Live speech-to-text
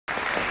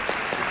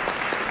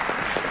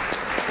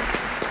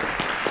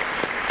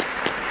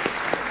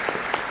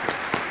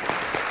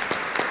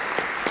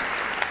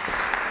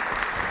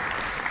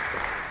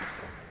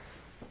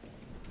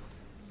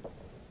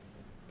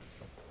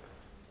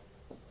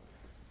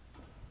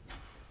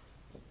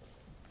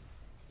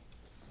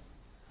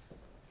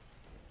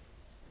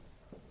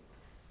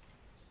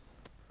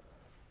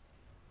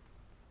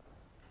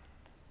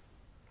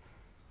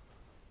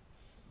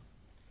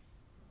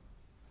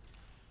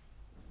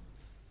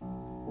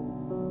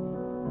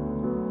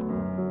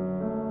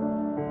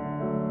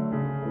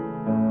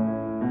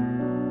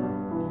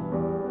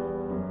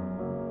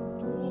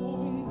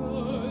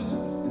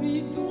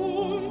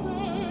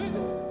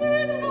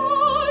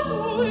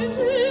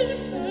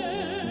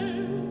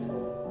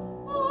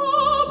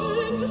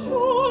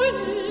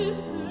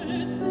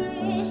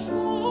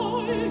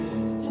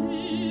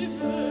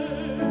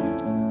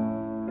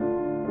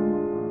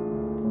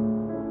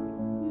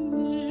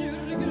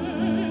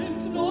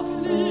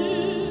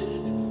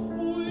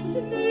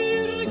Gibt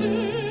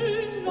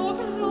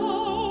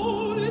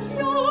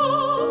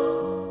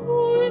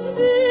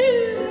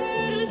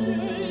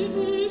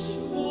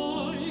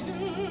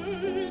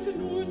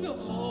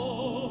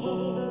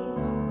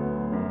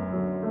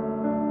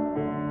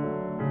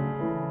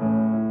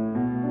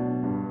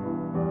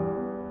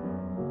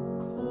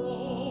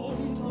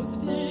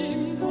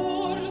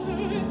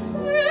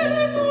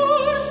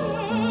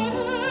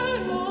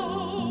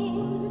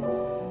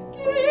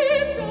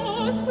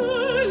das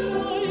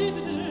Geleit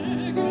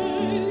der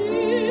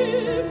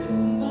Geliebten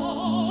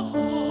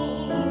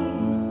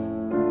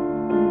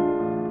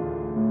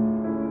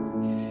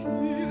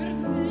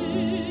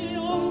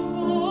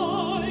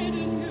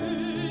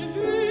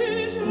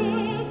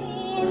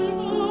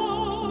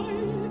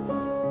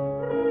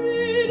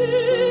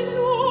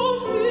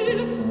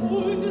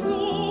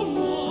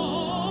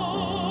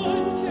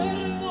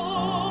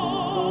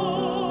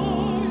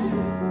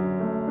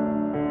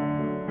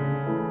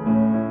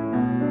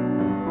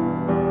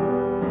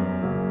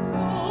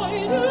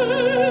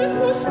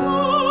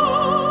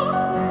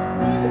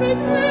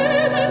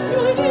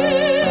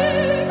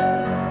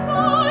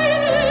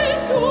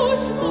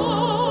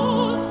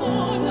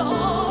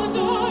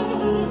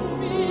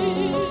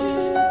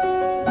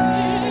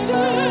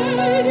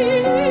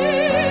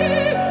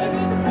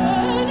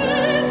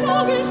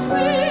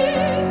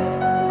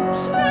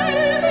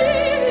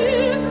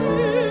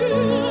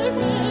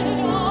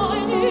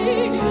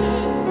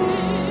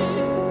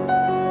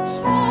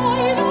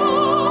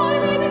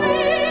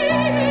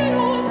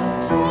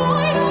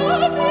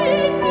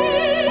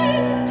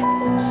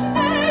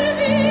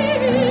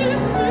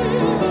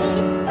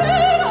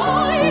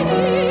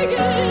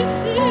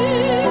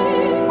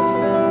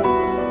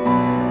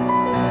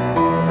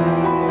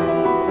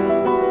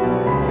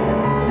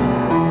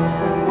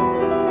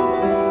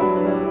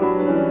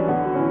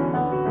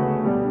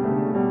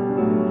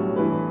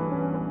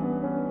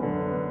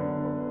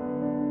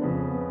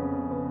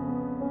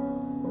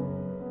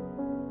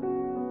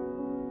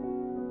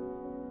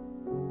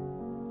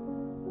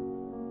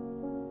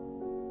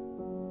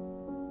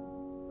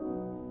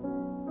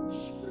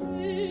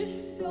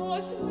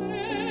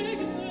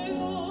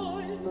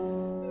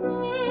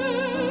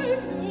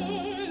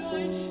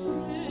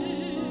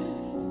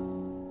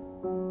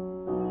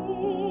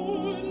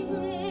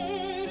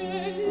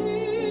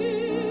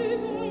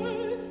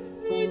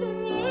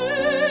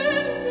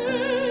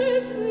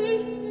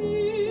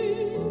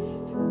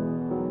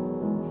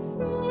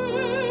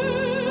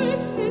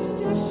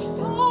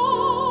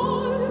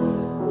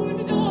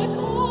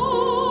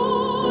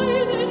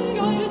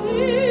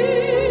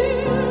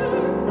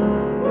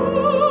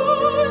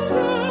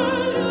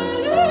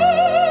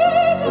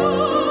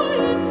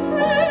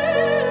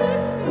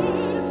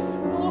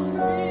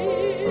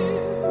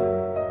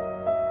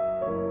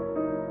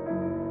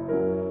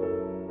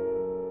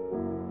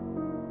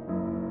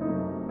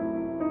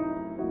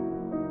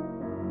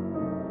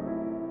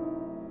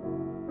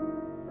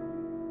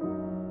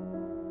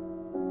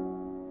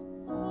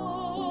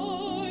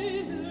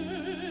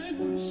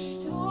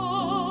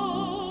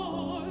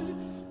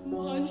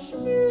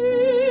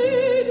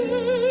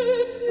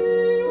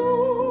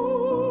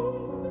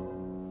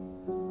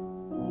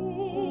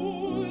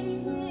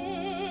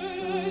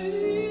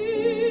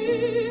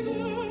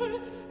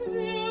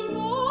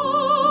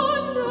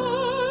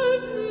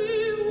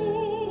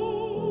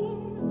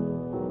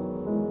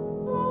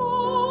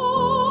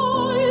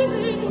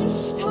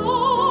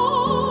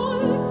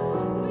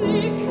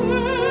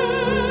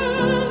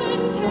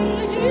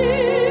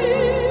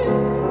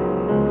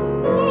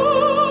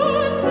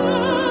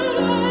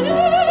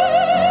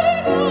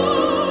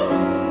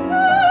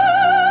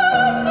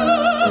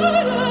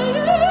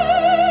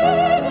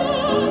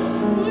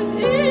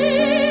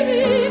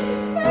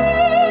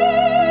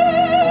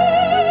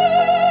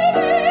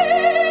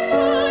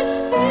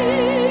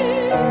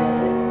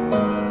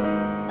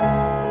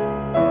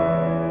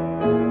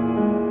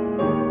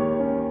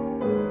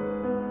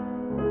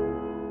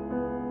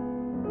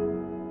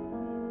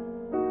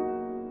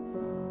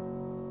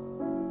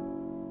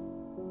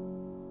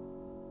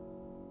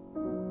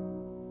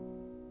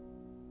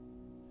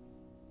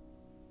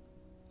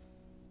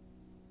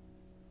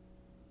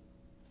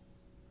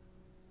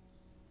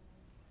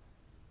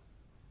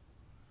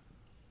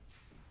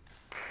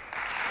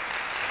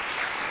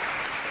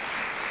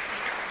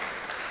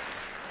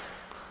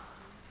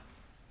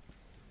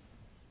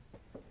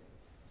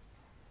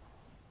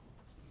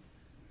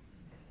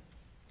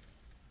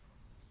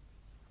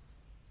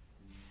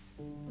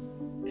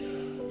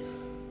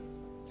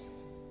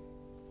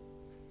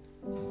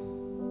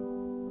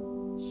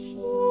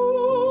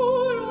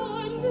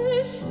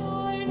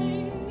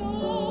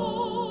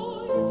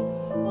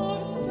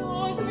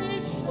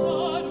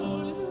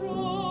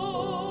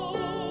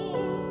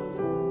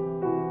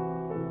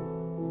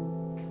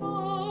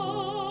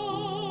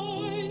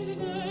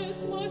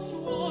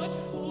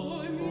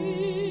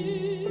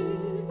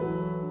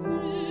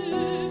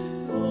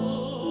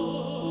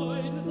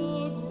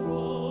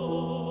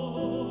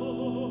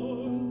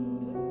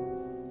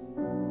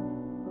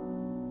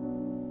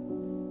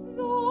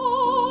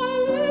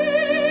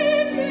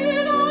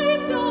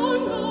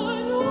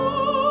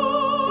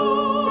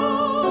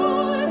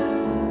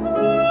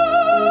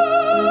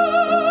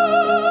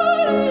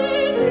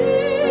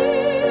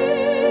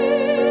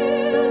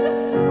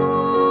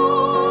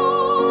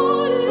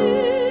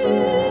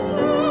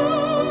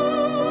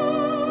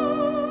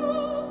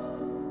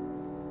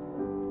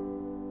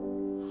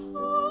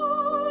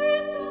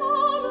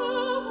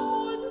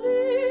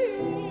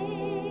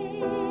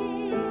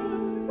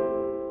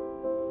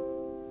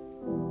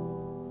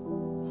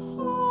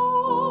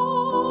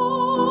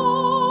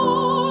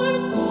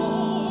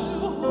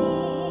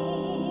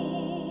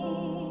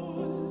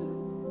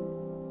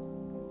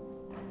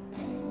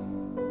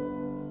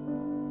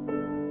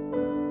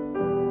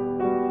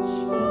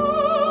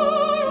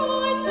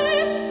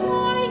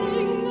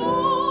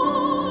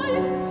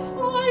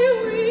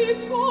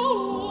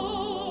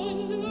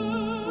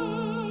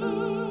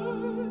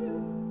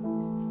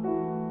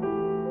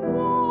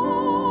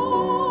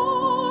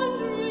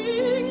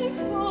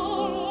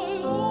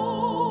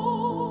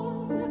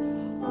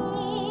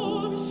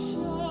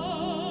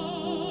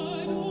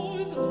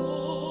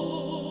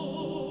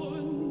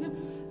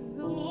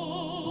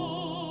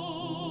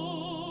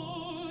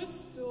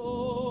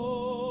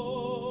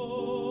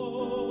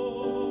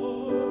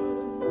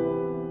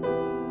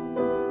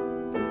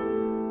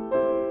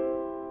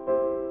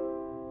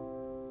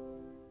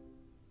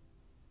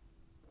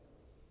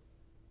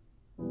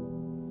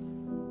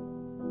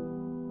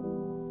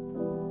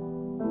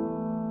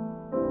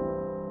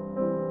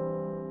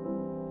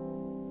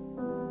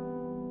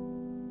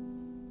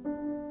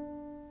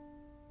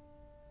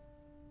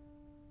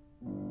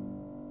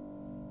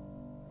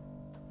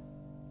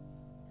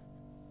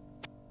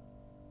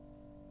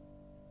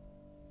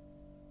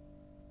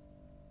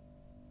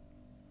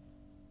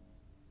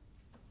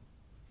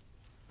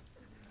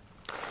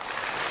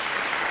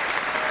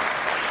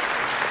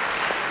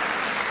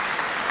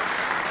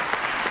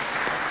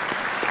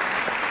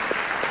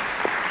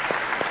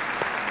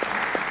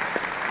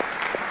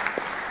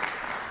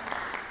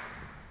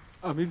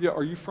Amelia,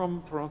 are you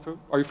from Toronto?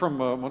 Are you from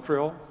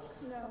Montreal?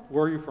 No.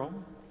 Where are you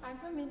from? I'm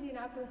from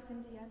Indianapolis,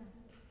 Indiana.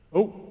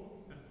 Oh.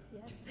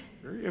 Yes.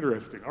 Very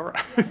interesting. All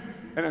right. Yes.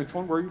 And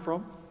Antoine, where are you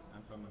from?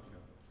 I'm from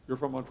Montreal. You're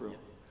from Montreal?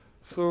 Yes.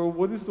 So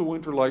what is the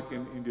winter like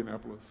in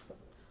Indianapolis?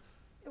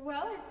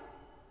 Well, it's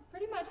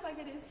pretty much like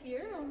it is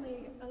here,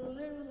 only a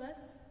little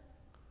less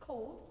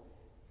cold.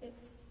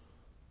 It's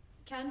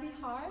can be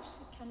harsh,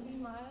 it can be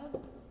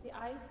mild. The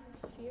ice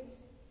is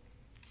fierce.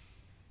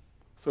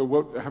 So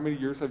how many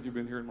years have you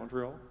been here in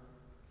Montreal?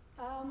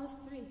 Almost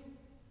 3.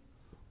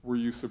 Were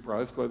you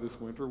surprised by this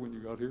winter when you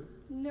got here?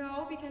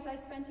 No, because I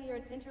spent a year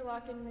at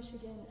Interlaken,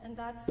 Michigan, and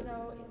that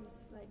snow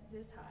is like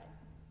this high.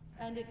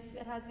 And it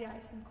has the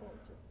ice and cold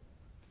too.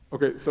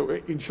 Okay, so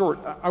in short,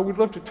 I would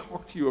love to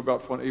talk to you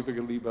about von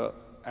ewiger Liebe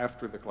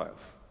after the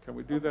class. Can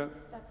we do that?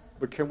 That's fine.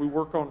 But can we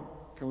work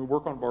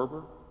on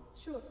Barber?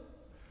 Sure.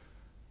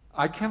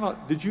 I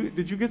cannot. Did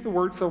you get the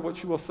words of what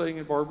she was saying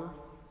in Barber?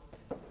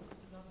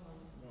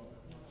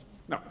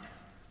 No.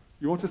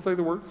 You want to say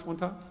the words one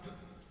time?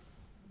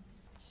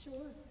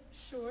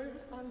 Sure,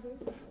 on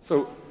this.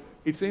 So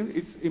it's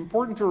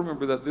important to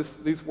remember that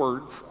these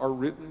words are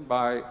written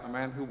by a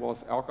man who was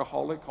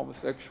alcoholic,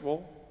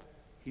 homosexual.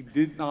 He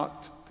did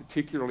not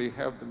particularly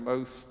have the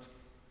most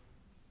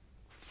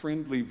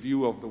friendly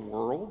view of the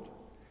world.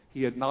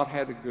 He had not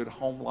had a good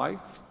home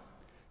life.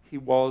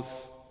 It was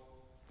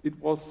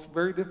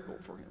very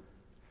difficult for him.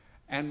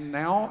 And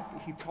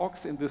now he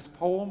talks in this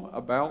poem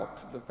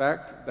about the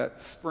fact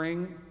that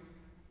spring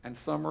and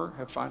summer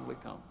have finally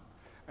come.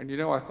 And you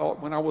know, I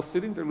thought, when I was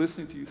sitting there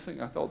listening to you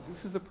sing, I thought,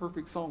 this is a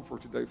perfect song for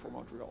today for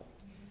Montreal.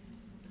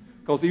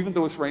 Because even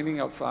though it's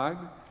raining outside,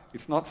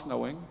 it's not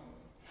snowing.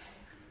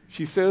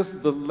 She says,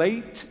 the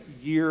late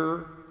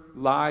year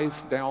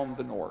lies down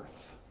the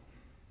north.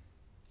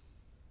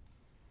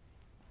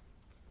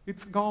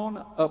 It's gone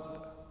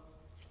up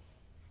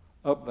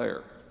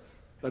there.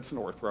 That's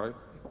north, right?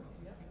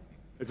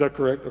 Is that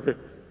correct? Okay.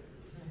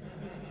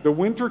 The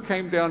winter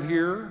came down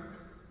here,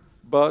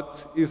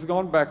 but is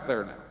gone back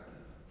there now.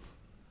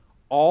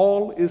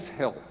 All is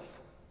health.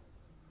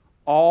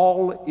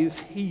 All is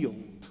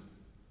healed.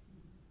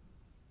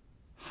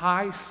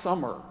 High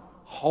summer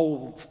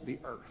holds the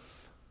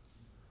earth.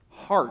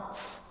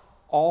 Hearts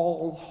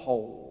all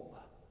whole.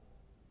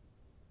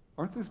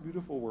 Aren't these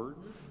beautiful words?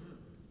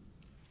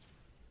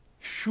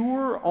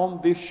 Sure,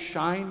 on this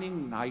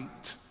shining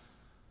night,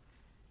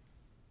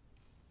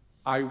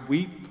 I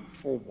weep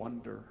for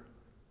wonder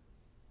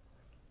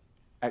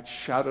at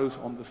shadows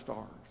on the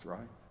stars, right?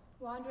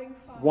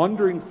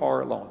 Wandering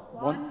far alone.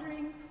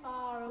 Wandering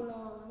far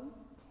alone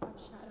of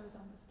shadows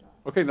on the stars.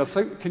 Okay, now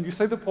can you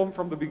say the poem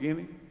from the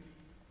beginning?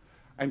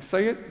 And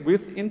say it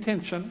with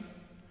intention,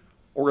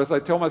 or as I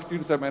tell my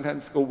students at Manhattan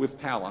School, with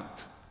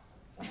talent.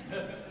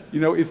 You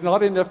know, it's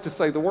not enough to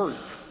say the words.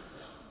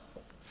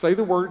 Say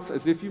the words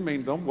as if you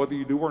mean them, whether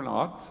you do or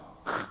not,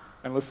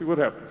 and let's see what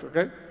happens,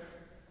 okay?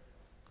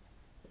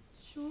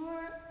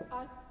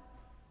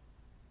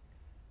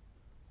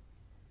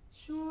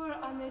 Sure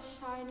on this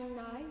shining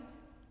night,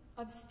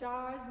 of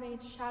stars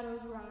made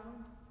shadows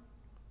round,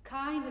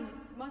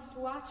 kindness must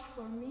watch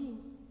for me,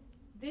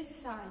 this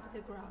side the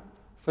ground.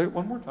 Say it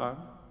one more time.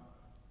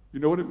 You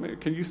know what it means?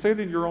 Can you say it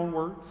in your own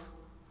words?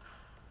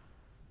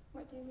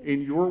 What do you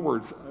mean? In your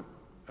words,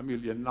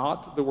 Amelia,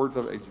 not the words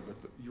of AG,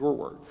 but your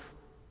words.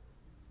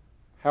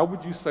 How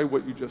would you say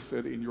what you just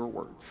said in your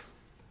words?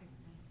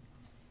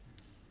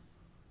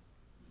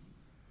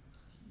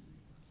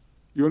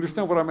 You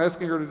understand what I'm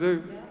asking her to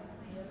do? Yes.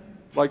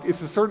 Like,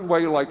 it's a certain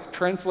way, like,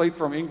 translate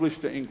from English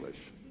to English.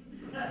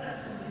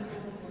 Yeah.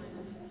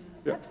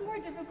 That's more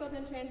difficult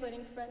than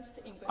translating French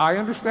to English. I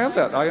understand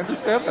that. I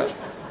understand that.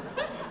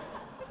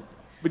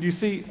 But you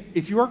see,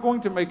 if you are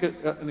going to make it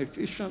an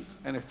efficient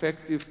and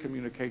effective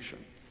communication,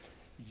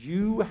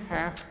 you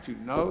have to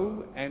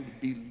know and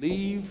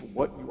believe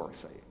what you are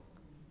saying.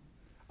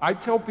 I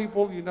tell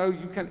people, you know,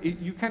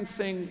 you can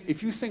sing,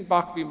 if you sing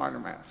Bach B minor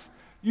Mass,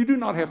 you do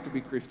not have to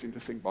be Christian to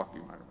sing Bach B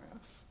minor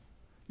Mass.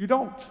 You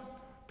don't.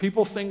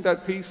 People sing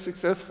that piece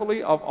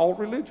successfully of all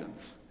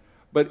religions.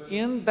 But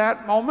in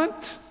that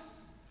moment,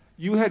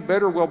 you had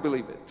better well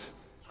believe it.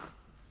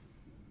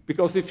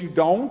 Because if you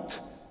don't,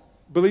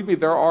 believe me,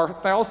 there are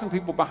 1,000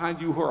 people behind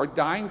you who are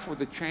dying for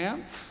the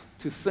chance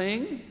to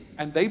sing,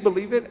 and they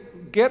believe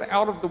it. Get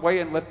out of the way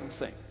and let them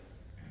sing.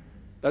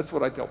 That's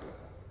what I tell people.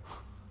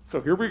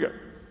 So here we go.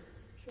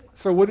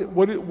 So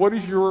what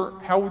is your,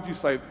 how would you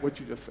say what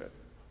you just said?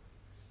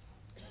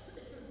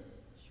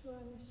 Sure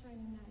on this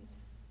shining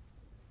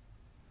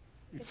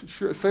night.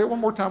 Sure, say it one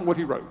more time what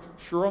he wrote.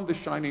 Sure on this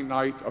shining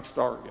night of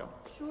stars, yeah.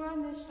 Sure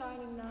on this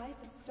shining night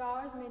of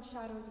stars made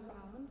shadows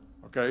round.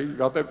 Okay, you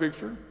got that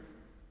picture?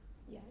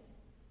 Yes.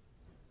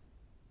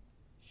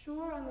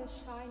 Sure on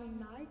this shining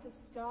night of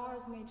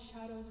stars made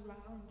shadows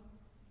round.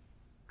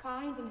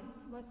 Kindness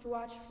must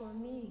watch for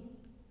me,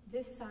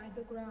 this side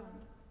the ground.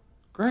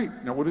 Great.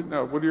 Now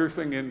what are you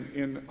saying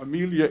in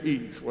Amelia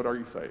E's? What are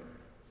you saying?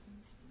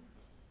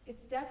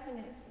 It's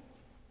definite.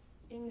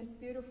 In this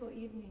beautiful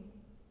evening,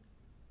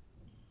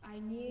 I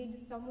need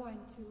someone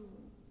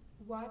to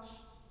watch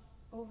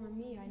over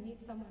me. I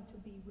need someone to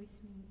be with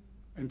me.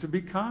 And to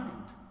be kind.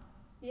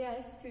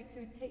 Yes, to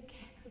take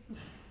care of me.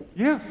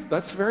 Yes,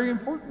 that's very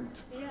important.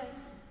 Yes.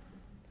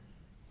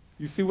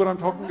 You see what I'm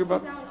talking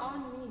about? Down on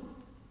me.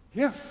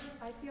 Yes.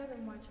 I feel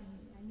them watching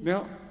me. I need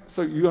Now, that.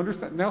 so you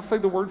understand. Now say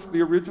the words,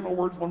 the original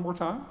words one more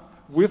time,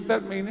 with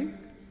that meaning.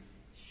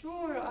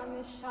 Sure, on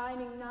this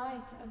shining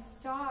night of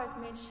stars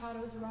made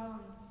shadows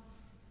round,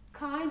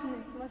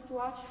 kindness must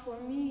watch for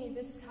me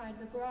this side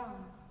the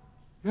ground.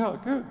 Yeah,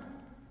 good.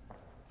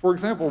 For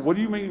example, what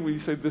do you mean when you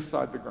say this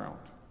side the ground?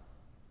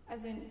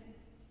 As in,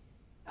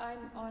 I'm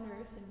on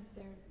earth and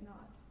they're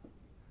not.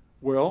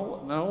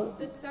 Well, no.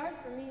 The stars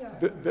for me are...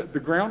 The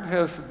ground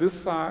has this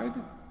side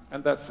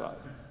and that side.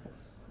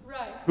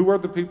 Right. Who are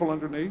the people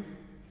underneath?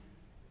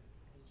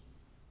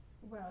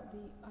 Well,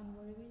 the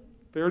unworthy.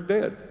 They're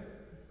dead.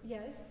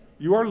 Yes.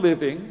 You are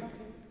living, Okay.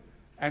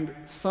 and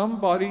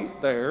somebody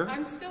there...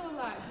 I'm still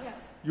alive, yes.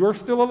 You are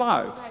still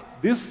alive.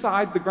 Right. This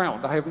side the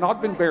ground. I have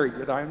not been Right. buried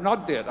yet. I am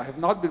not dead. I have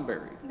not been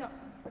buried. No.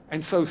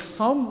 And so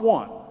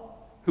someone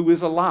who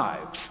is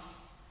alive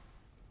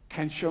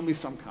can show me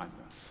some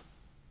kindness.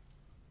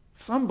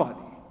 Somebody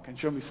can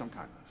show me some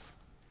kindness.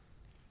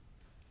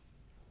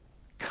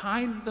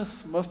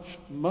 Kindness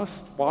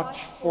must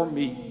watch for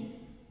me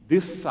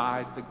this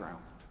side the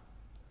ground.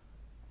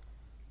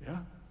 Yeah?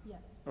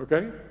 Yes.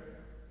 Okay?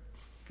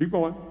 Keep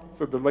going.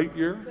 So the late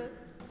year?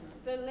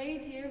 The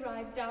late year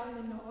rides down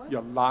the north.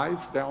 Yeah,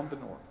 lies down the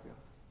north.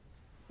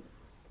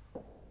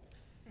 Yeah.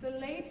 The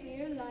late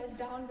year lies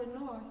down the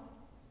north.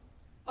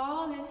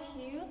 All is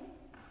healed.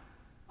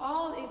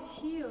 All is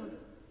healed.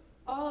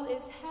 All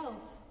is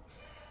health.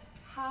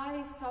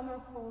 High summer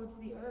holds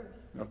the earth.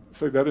 Now,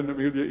 say that in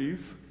Amelia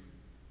East.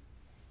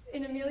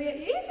 In Amelia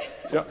East?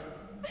 Yeah.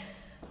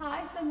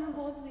 High summer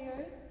holds the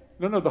earth.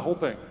 No, the whole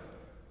thing.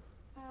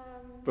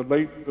 The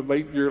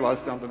late year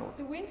lies down the north.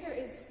 The winter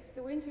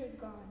is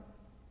gone.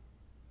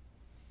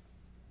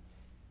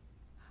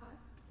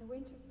 The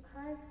winter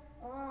has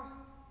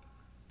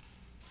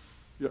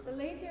Yeah. The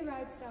late year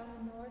rides down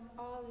the north.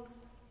 All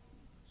is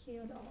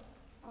healed. All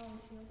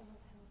is healed. All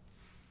is health.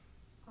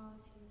 All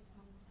is healed.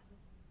 All is health.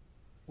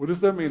 What does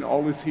that mean?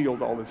 All is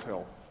healed, all is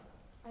health.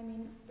 I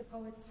mean, the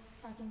poet's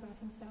talking about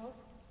himself.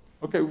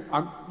 Okay,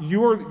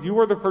 you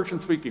are the person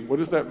speaking. What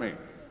does that mean?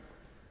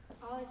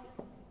 All is.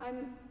 I've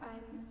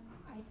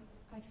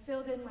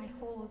filled in my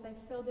holes.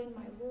 I've filled in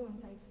my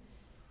wounds.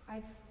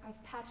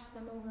 I've patched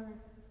them over.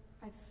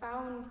 I've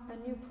found a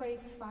new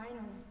place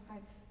finally.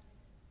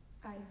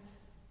 I've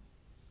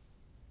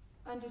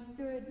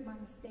understood my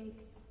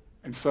mistakes.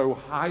 And so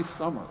high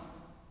summer.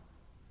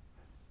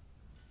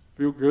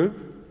 Feel good?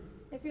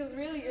 It feels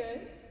really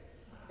good.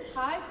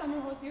 High summer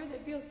holds the earth.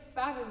 It feels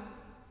fabulous.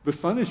 The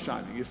sun is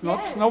shining. It's not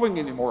Yes. snowing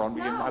anymore on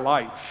me in my No.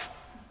 life.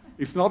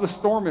 It's not a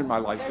storm in my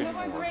life There are no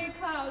anymore. more gray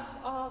clouds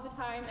all the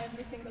time,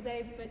 every single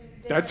day. But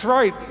That's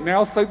right.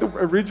 Now say the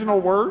original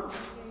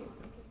words.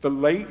 The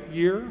late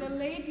year. The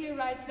late year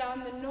rides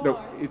down the north. No,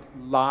 it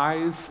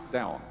lies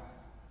down.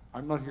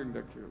 I'm not hearing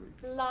that clearly.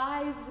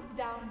 Lies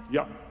down.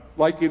 Yeah.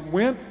 Like it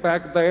went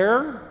back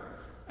there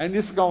and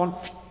it's gone.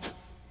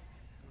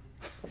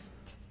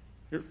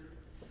 Here.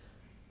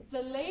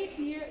 The late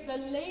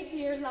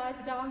year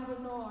lies down the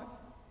north.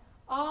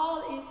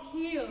 All is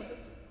healed.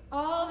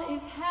 All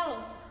is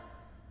health.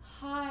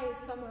 High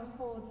summer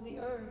holds the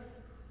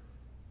earth.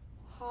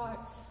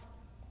 Hearts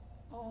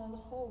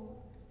all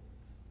whole.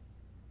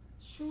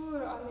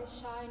 Sure on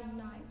this shining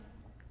night,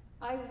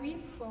 I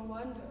weep for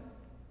wonder,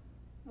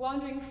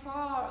 wandering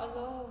far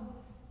alone,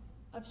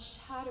 of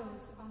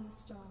shadows on the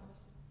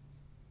stars.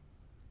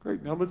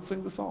 Great. Now let's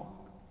sing the song.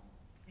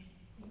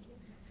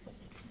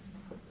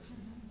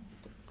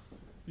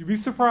 You'd be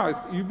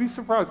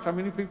surprised how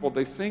many people,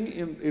 they sing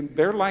in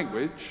their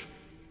language.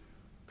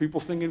 People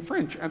sing in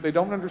French, and they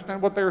don't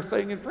understand what they're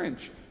saying in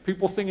French.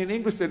 People sing in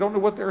English, they don't know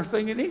what they're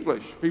saying in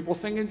English. People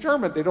sing in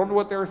German, they don't know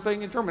what they're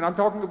saying in German. I'm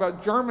talking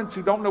about Germans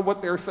who don't know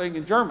what they're saying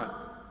in German.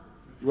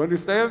 You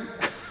understand?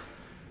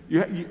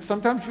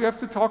 Sometimes you have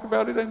to talk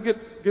about it and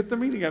get the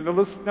meaning. And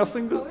now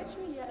sing the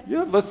Poetry, yes.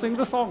 Yeah, let's sing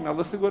the song. Now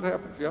let's see what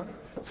happens. Yeah.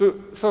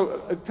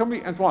 So tell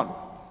me, Antoine.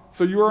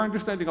 So you are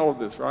understanding all of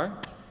this, right?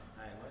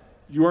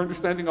 You are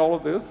understanding all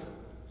of this?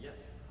 Yes.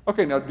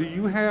 Okay. Now, do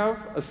you have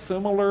a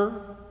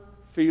similar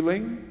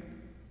feeling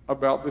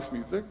about this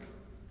music?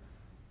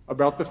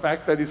 About the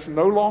fact that it's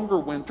no longer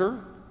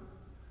winter,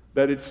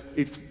 that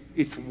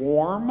it's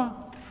warm?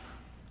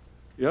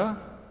 Yeah?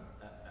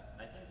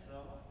 I think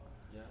so,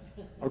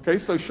 yes. Okay,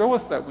 so show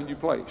us that when you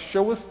play.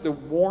 Show us the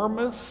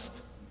warmest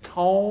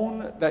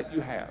tone that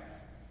you have.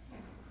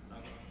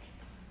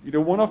 You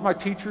know, one of my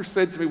teachers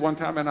said to me one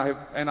time, and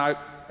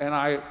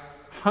I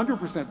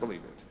 100%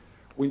 believe it.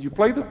 When you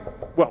play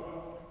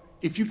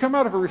if you come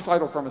out of a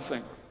recital from a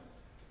singer,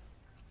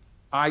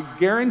 I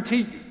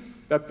guarantee you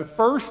that the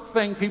first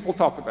thing people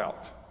talk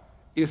about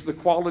is the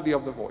quality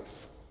of the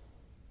voice.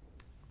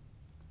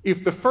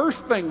 If the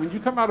first thing, when you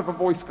come out of a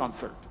voice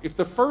concert, if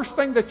the first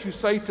thing that you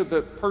say to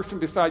the person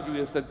beside you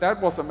is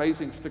that was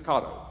amazing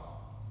staccato,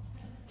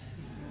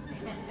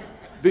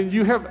 then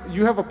you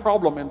have a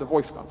problem in the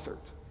voice concert.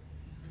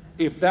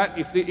 If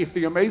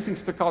the amazing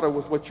staccato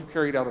was what you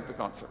carried out at the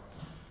concert,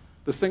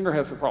 the singer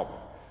has a problem.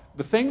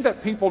 The thing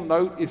that people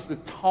note is the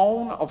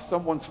tone of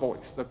someone's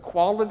voice, the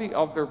quality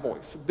of their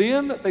voice.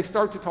 Then they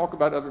start to talk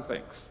about other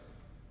things.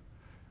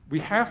 We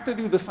have to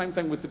do the same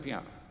thing with the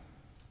piano.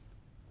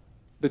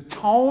 The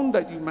tone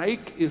that you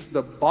make is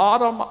the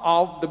bottom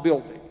of the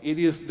building. It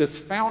is this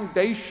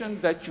foundation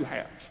that you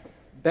have.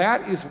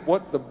 That is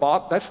what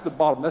that's the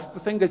bottom. That's the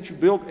thing that you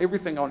build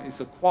everything on. It's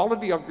the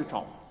quality of your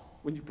tone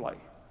when you play.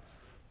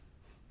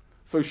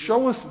 So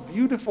show us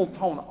beautiful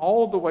tone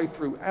all the way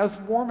through, as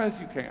warm as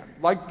you can.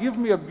 Like, give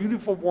me a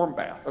beautiful warm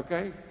bath,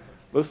 okay?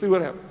 Let's see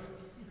what happens.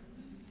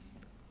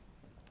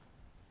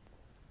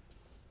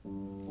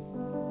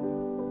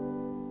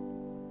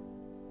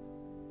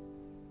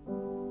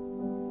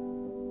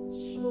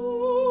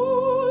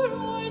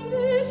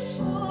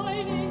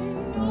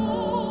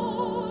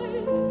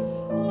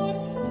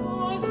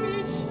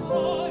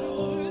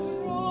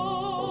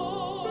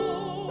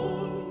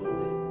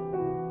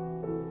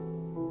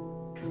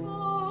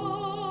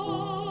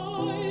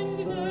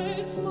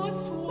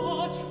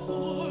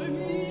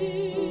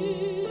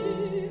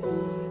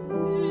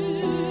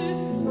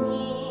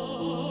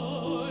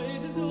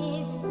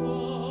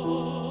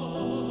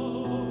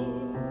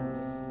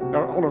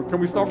 Hold on, can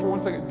we stop for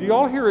 1 second? Do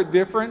y'all hear a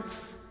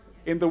difference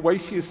in the way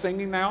she is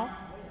singing now?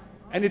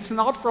 And it's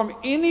not from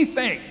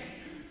anything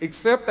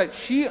except that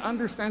she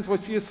understands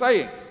what she is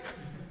saying.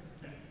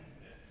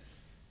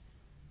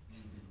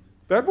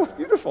 That was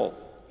beautiful.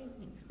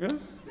 Yeah?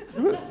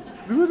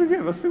 Do it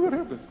again. Let's see what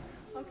happens.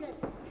 Okay.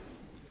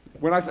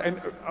 When I say, and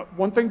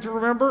one thing to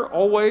remember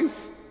always,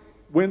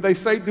 when they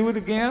say do it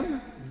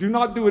again, do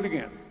not do it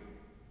again.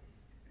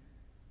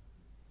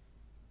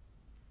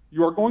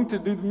 You are going to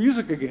do the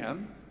music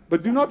again,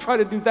 but do not try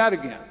to do that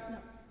again. No.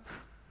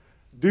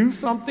 Do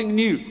something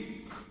new.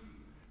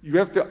 You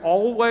have to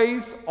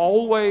always,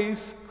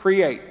 always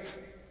create,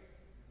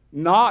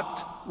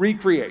 not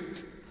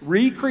recreate.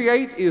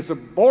 Recreate is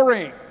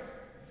boring.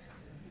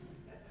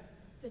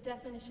 The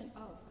definition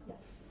of, yes.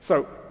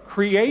 So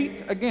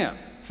create again.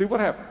 See what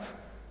happens.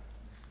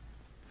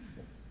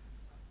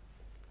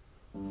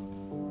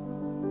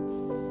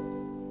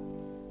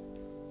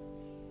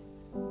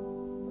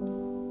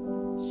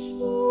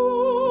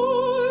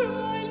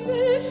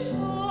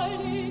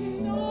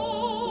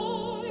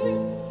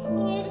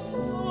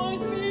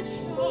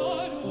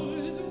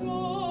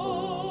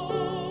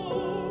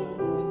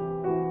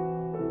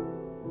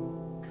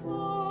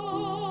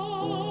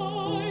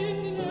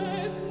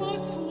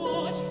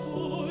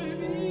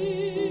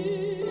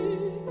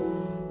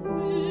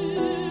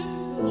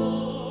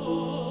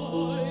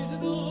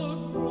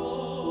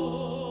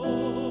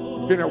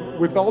 You know,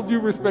 with all due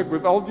respect,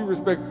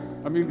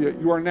 Amelia,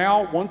 you are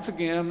now once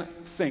again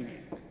singing.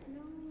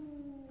 No.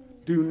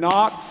 Do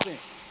not sing.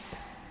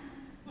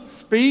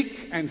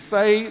 Speak and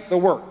say the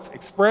words.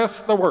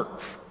 Express the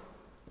words.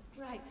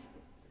 Right.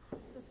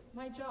 That's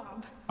my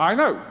job. I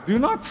know. Do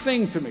not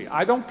sing to me.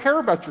 I don't care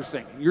about your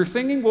singing. Your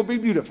singing will be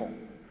beautiful.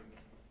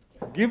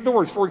 Give the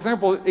words. For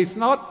example, it's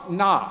not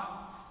na.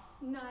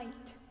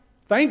 Night.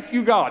 Thank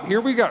you, God.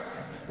 Here we go.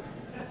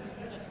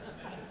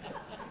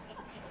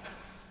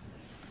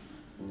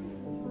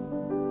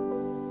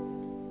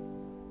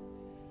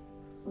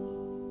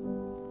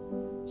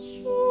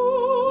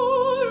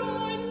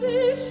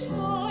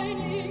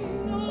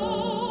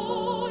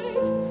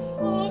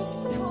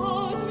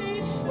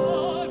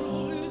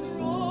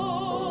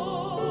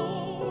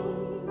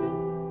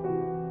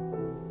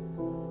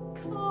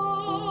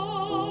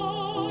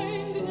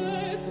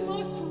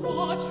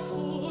 Watch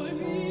for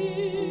me.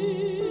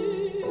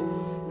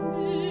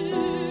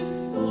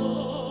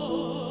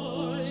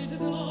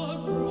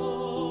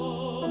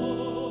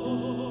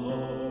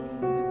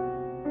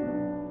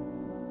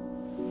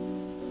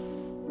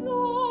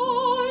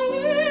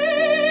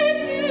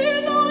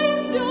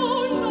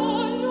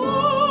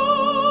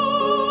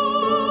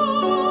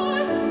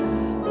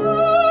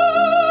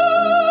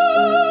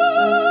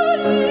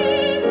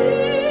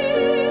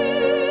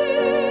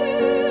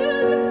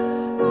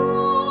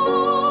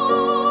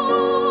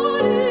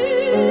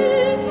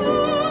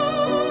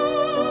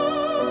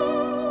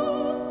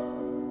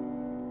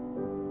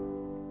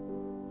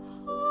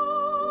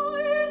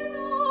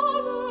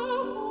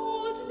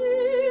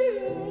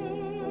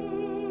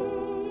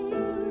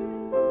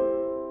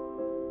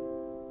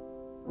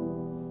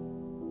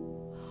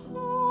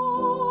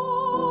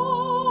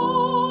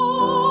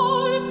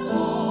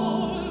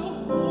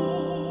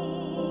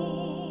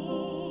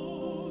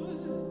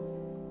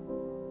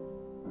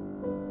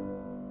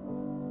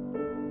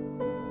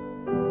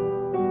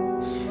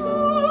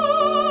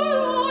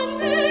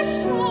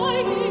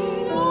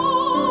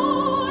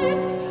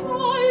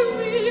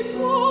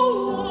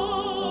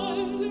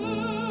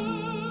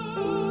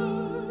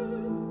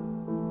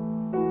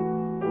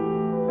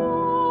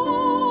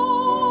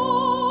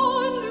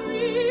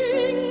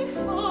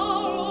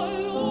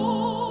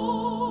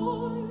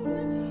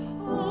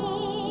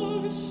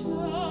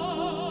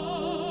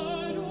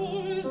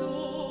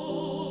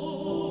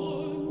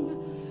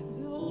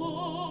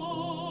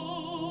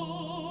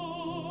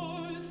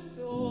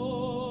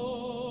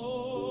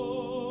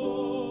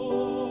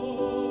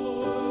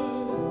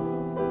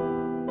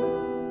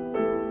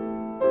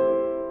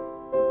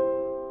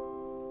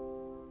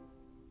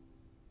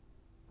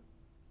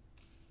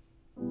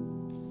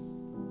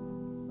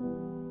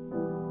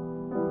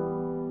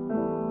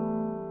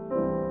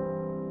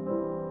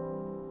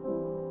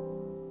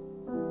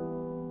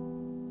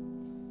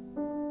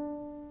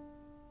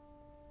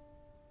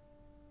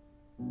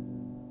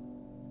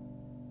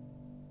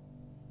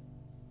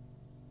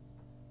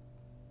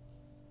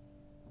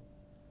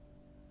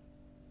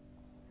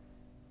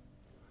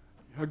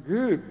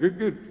 Good, good,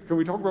 good. Can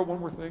we talk about one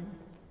more thing?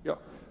 Yeah.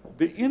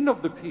 The end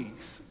of the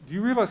piece, do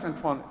you realize,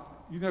 Antoine,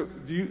 you know,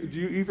 do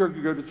you either of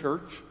you go to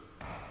church?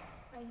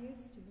 I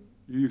used to.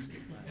 You used to.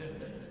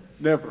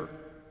 Never.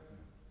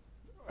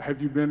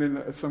 Have you been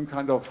in some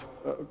kind of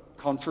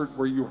concert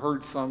where you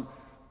heard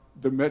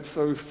the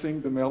mezzos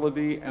sing the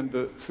melody and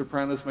the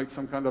sopranos make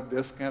some kind of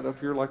descant up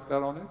here like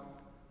that on it?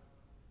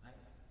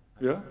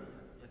 Yeah?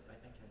 Yes, I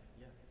think,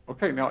 yeah.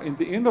 Okay, now in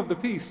the end of the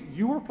piece,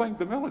 you are playing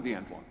the melody,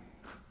 Antoine.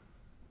 Yes.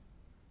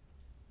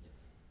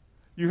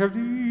 You have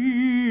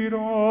dee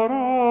da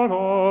da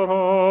da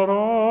da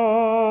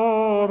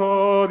da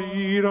da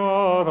dee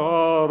da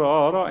da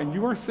da da, and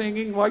you are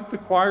singing like the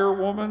choir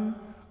woman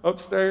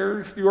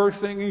upstairs. You are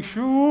singing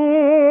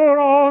 "Sure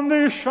on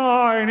this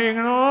shining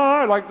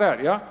night," like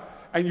that, yeah.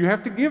 And you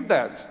have to give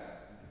that.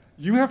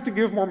 You have to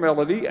give more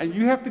melody, and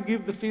you have to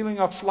give the feeling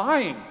of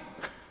flying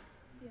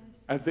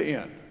at the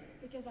end.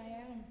 Because I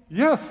am.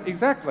 Yes,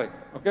 exactly.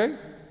 Okay.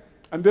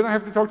 And then I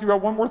have to talk to you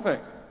about one more thing.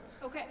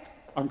 Okay.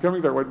 I'm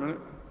coming there. Wait a minute.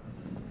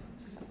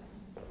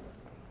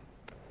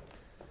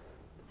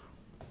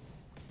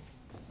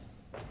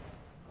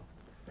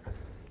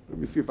 Let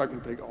me see if I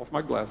can take off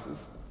my glasses.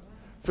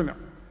 So now,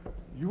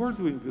 you are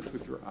doing this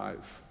with your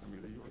eyes.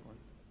 Amelia, you are going.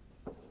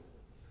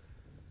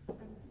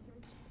 I'm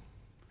searching.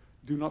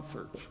 Do not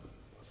search.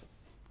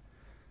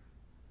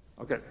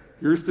 Okay,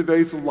 here's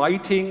today's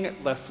lighting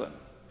lesson.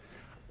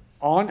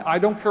 I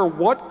don't care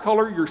what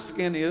color your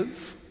skin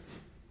is,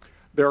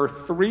 there are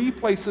 3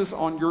 places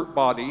on your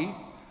body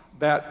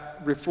that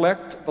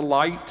reflect the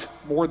light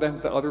more than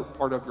the other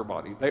part of your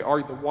body. They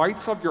are the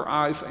whites of your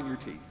eyes and your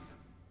teeth.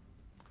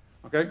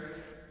 Okay?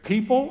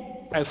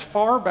 People as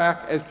far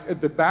back as at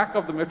the back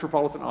of the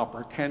Metropolitan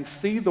Opera can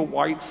see the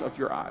whites of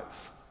your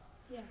eyes.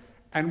 Yes.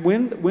 And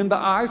when the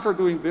eyes are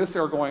doing this,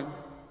 they're going,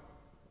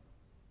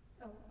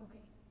 Oh,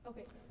 okay.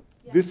 Okay.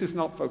 Yeah. this is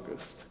not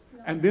focused.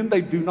 No. And then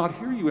they do not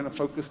hear you in a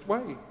focused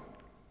way.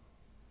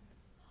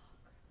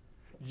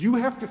 You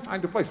have to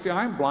find a place. See,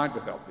 I'm blind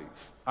without these.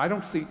 I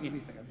don't see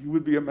anything. You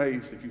would be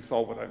amazed if you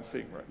saw what I'm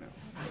seeing right now.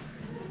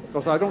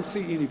 Because I don't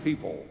see any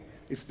people.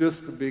 It's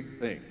just a big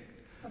thing.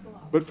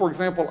 But for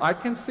example, I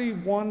can see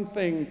one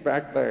thing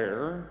back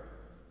there.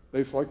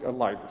 There's like a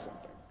light or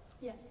something.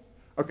 Yes.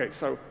 Okay,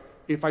 so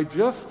if I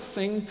just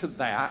sing to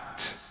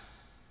that,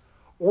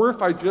 or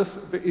if I just,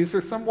 is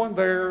there someone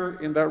there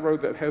in that row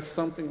that has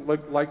something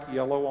like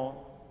yellow on?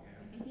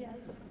 Yes.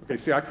 Okay,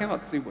 see, I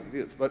cannot see what it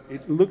is, but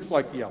it looks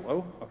like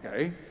yellow,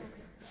 okay?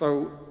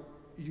 So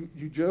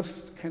you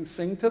just can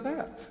sing to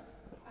that.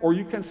 Or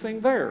you can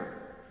sing there.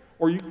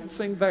 Or you can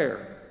sing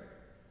there.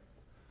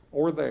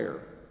 Or there.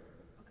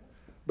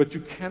 But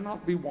you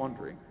cannot be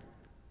wandering.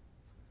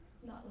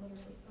 Not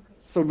literally. Okay.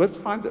 So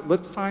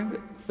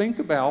think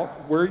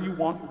about where you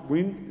want,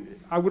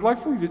 I would like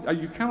for you to,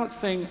 you cannot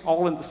sing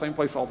all in the same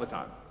place all the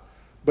time.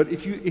 But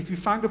if you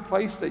find a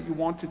place that you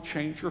want to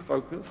change your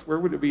focus, where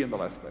would it be in the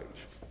last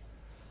page?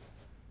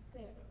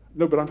 There.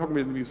 No, but I'm talking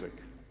about the music.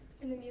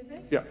 In the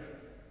music? Yeah.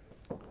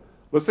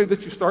 Let's say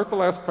that you start the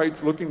last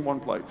page looking one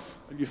place,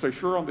 and you say,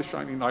 "Sure, on this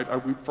shining night I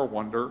weep for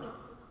wonder," Yes.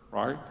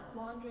 right?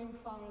 Wandering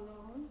far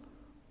alone.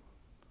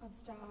 Of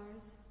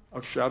stars.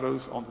 Of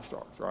shadows on the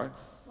stars, right?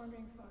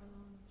 Wandering far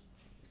alone.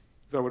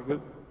 Is that what it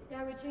is?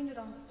 Yeah, we changed it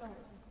on stars.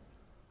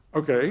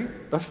 Okay,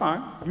 that's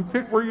fine. You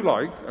pick where you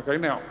like. Okay,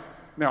 now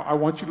I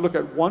want you to look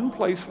at one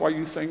place while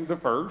you sing the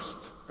first,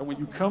 and when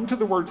you come to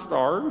the word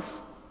stars,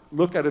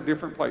 look at a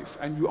different place,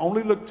 and you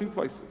only look 2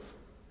 places.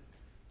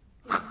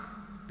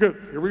 Good,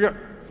 here we go.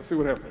 Let's see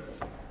what happens.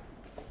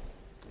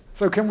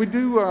 So can we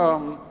do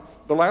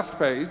the last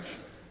page?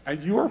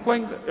 And you are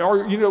playing,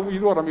 or you know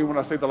what I mean when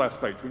I say the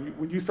last page.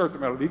 When you start the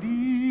melody,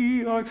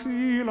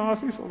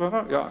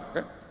 yeah,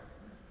 okay.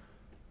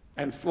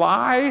 And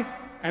fly,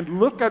 and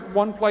look at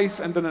one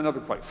place and then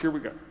another place. Here we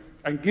go.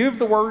 And give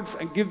the words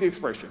and give the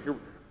expression. Here we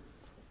go.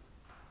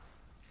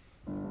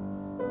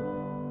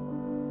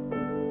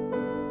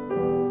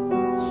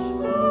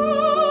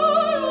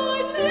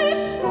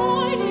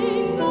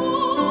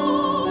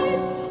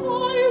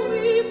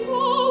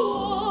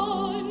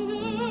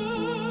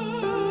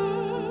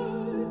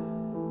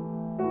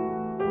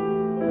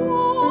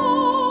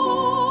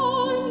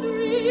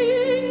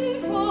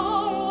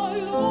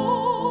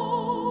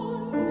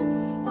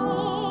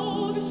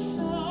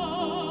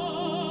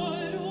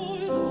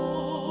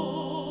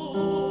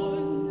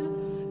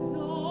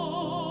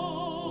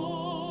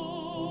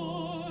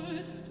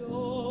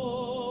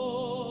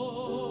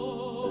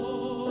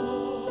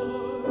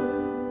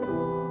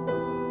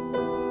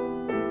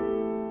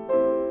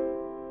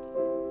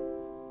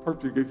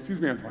 Excuse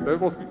me,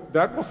 Antoine.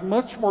 That was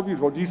much more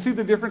beautiful. Do you see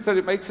the difference that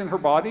it makes in her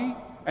body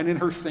and in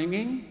her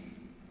singing?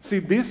 See,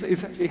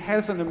 it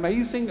has an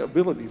amazing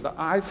ability. The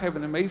eyes have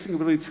an amazing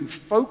ability to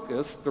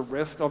focus the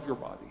rest of your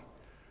body,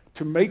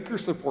 to make your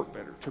support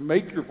better, to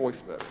make your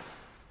voice better.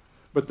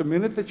 But the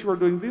minute that you are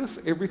doing this,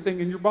 everything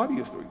in your body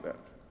is doing that.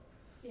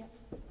 Yeah.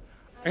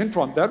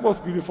 Antoine, that was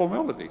beautiful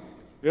melody.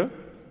 Yeah?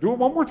 Do it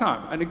one more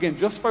time. And again,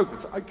 just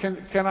focus.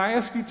 Can I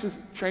ask you to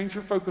change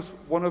your focus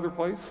one other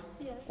place?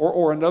 Yes.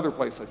 Or another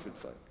place, I should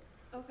say.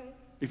 Okay.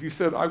 If you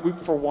said, I weep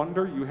for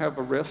wonder, you have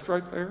a rest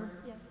right there.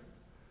 Yes.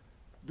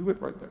 Do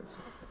it right there.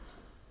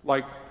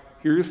 Like,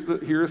 here's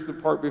the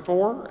part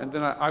before, and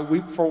then I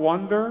weep for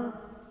wonder,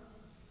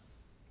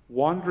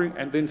 wandering,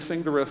 and then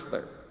sing the rest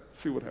there.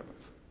 See what happens.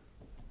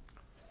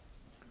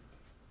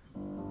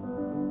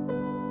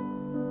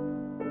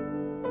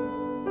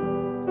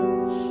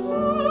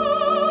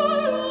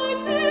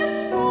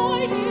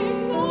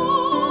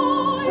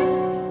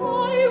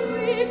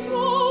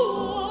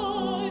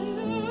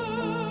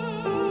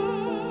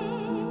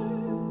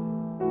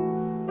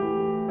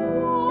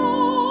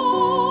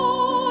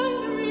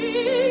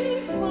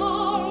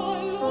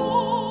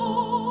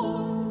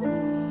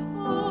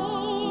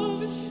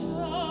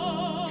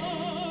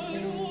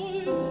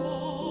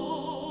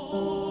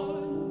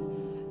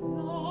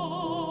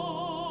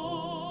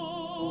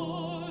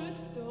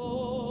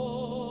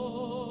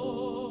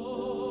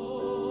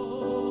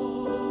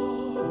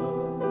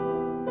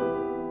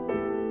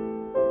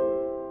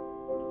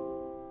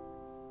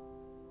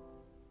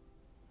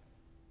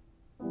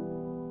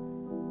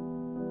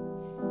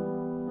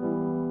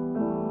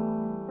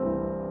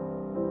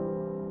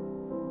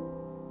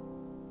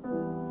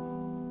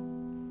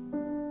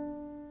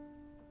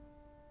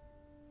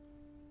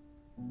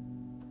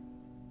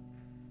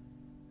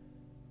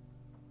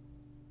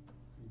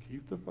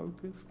 Keep the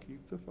focus,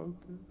 keep the focus,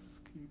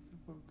 keep the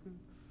focus.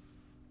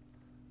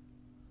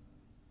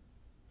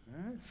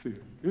 That's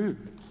it. Good.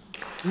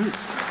 Good.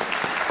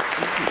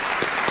 Thank you.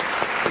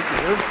 Thank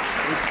you.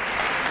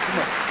 Come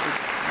on.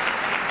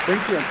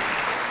 Thank you.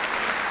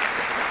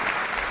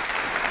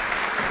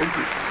 Thank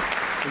you.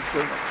 Thank you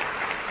very much.